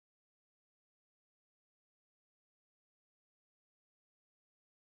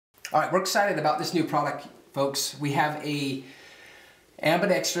All right, we're excited about this new product, folks. We have a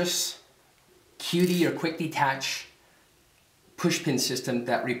ambidextrous QD or quick detach push pin system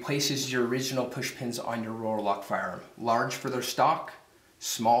that replaces your original push pins on your roller lock firearm. Large for their stock,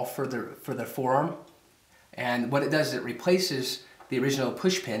 small for their forearm. And what it does is it replaces the original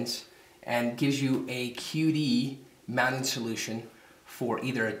push pins and gives you a QD mounting solution for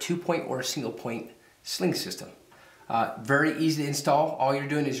either a 2-point or a single point sling system. Very easy to install. All you're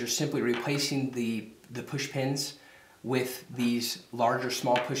doing is you're simply replacing the push pins with these larger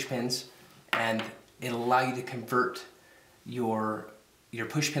small push pins, and it'll allow you to convert your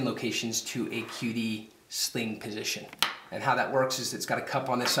push pin locations to a QD sling position. And how that works is it's got a cup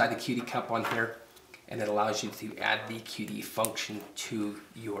on this side, the QD cup on here, and it allows you to add the QD function to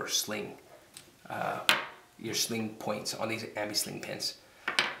your sling points on these ambi-sling pins.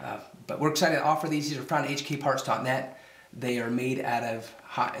 But we're excited to offer these. These are found at hkparts.net. They are made out of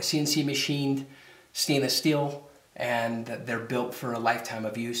CNC machined stainless steel, and they're built for a lifetime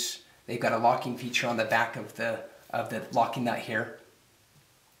of use. They've got a locking feature on the back of the locking nut here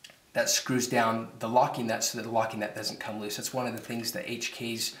that screws down the locking nut so that the locking nut doesn't come loose. That's one of the things that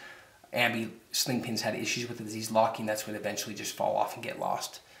HK's ambi sling pins had issues with, is these locking nuts would eventually just fall off and get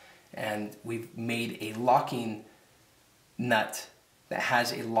lost. And we've made a locking nut that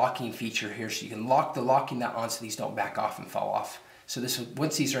has a locking feature here, so you can lock the locking nut on so these don't back off and fall off. So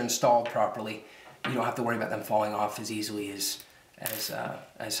once these are installed properly, you don't have to worry about them falling off as easily as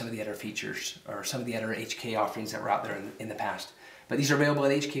some of the other features or some of the other HK offerings that were out there in the past. But these are available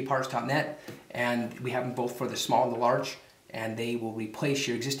at hkparts.net, and we have them both for the small and the large, and they will replace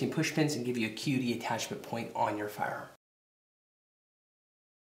your existing push pins and give you a QD attachment point on your firearm.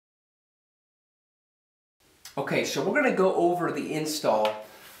 Okay, so we're going to go over the install,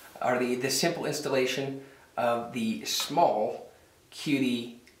 or the simple installation of the small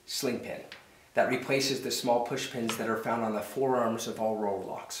QD sling pin that replaces the small push pins that are found on the forearms of all roller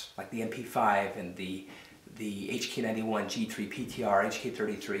locks, like the MP5 and the HK91, G3, PTR,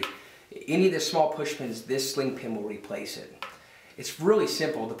 HK33. Any of the small push pins, this sling pin will replace it. It's really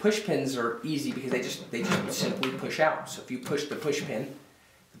simple. The push pins are easy because they just simply push out. So if you push the push pin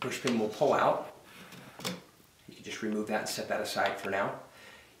will pull out. You can just remove that and set that aside for now.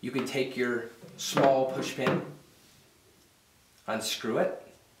 You can take your small push pin, unscrew it,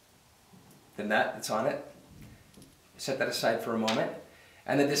 the nut that's on it, set that aside for a moment,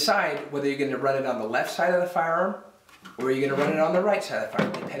 and then decide whether you're going to run it on the left side of the firearm or you're going to run it on the right side of the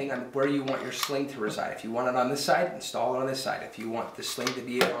firearm, depending on where you want your sling to reside. If you want it on this side, install it on this side. If you want the sling to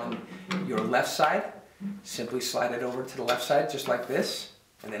be on your left side, simply slide it over to the left side just like this.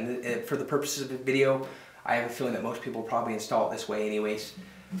 And then for the purposes of the video, I have a feeling that most people will probably install it this way anyways.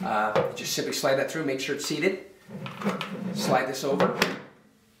 Just simply slide that through, make sure it's seated. Slide this over.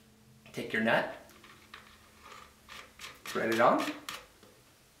 Take your nut, thread it on.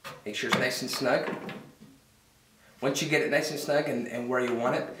 Make sure it's nice and snug. Once you get it nice and snug and where you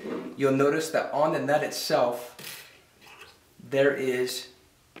want it, you'll notice that on the nut itself, there is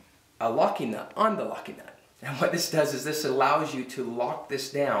a locking nut on the locking nut. And what this does is this allows you to lock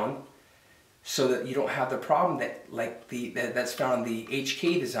this down so that you don't have the problem that's found in the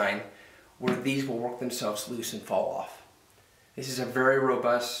HK design, where these will work themselves loose and fall off. This is a very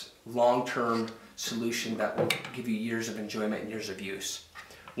robust, long-term solution that will give you years of enjoyment and years of use.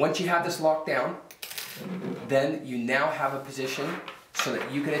 Once you have this locked down, then you now have a position so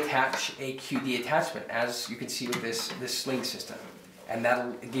that you can attach a QD attachment, as you can see with this sling system. And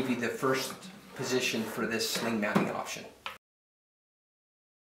that'll give you the first position for this sling mounting option.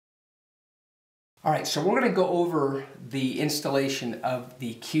 All right, so we're going to go over the installation of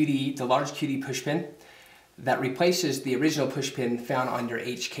the QD, the large QD push pin that replaces the original push pin found on your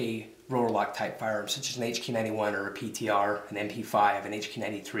HK roller lock type firearms, such as an HK91 or a PTR, an MP5, an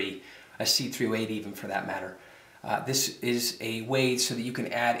HK93, a C308 even for that matter. This is a way so that you can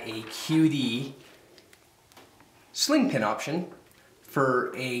add a QD sling pin option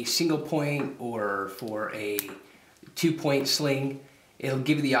for a single point or for a 2-point sling. It'll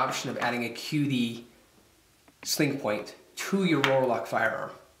give you the option of adding a QD sling point to your roller lock firearm,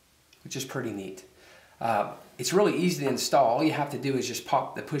 which is pretty neat. It's really easy to install. All you have to do is just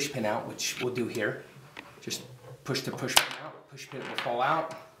pop the push pin out, which we'll do here. Just push the push pin out. Push pin will fall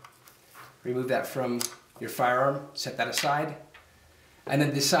out. Remove that from your firearm, set that aside, and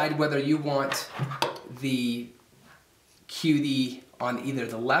then decide whether you want the QD on either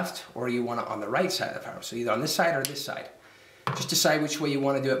the left or you want it on the right side of the firearm. So either on this side or this side. Just decide which way you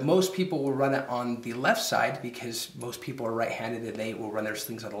want to do it. Most people will run it on the left side because most people are right-handed and they will run their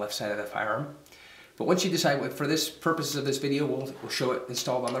slings on the left side of the firearm. But once you decide, for this purposes of this video, we'll show it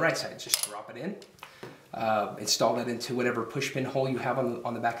installed on the right side. Just drop it in, install that into whatever push pin hole you have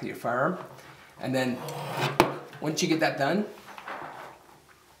on the back of your firearm. And then once you get that done,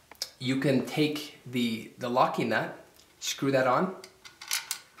 you can take the locking nut, screw that on,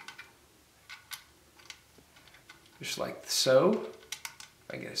 just like so.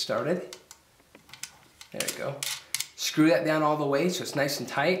 If I get it started, there we go. Screw that down all the way so it's nice and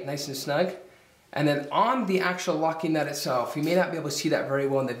tight, nice and snug. And then on the actual locking nut itself, you may not be able to see that very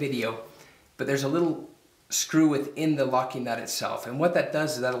well in the video, but there's a little screw within the locking nut itself. And what that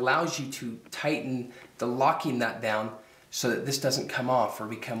does is that allows you to tighten the locking nut down so that this doesn't come off or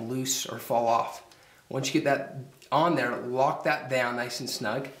become loose or fall off. Once you get that on there, lock that down nice and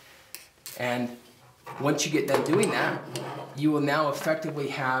snug. And once you get done doing that, you will now effectively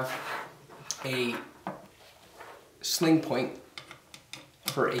have a sling point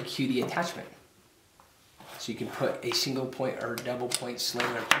for a QD attachment. So you can put a single point or double point sling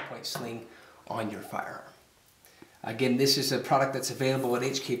or 2-point sling on your firearm. Again, this is a product that's available at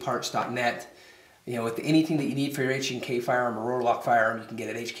hkparts.net. You know, with anything that you need for your H&K firearm or rotor lock firearm, you can get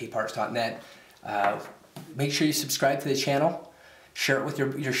at hkparts.net. Make sure you subscribe to the channel. Share it with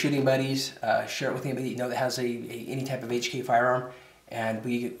your shooting buddies. Share it with anybody you know that has any type of HK firearm. And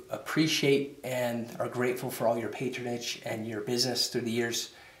we appreciate and are grateful for all your patronage and your business through the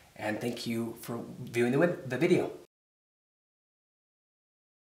years. And thank you for viewing the video.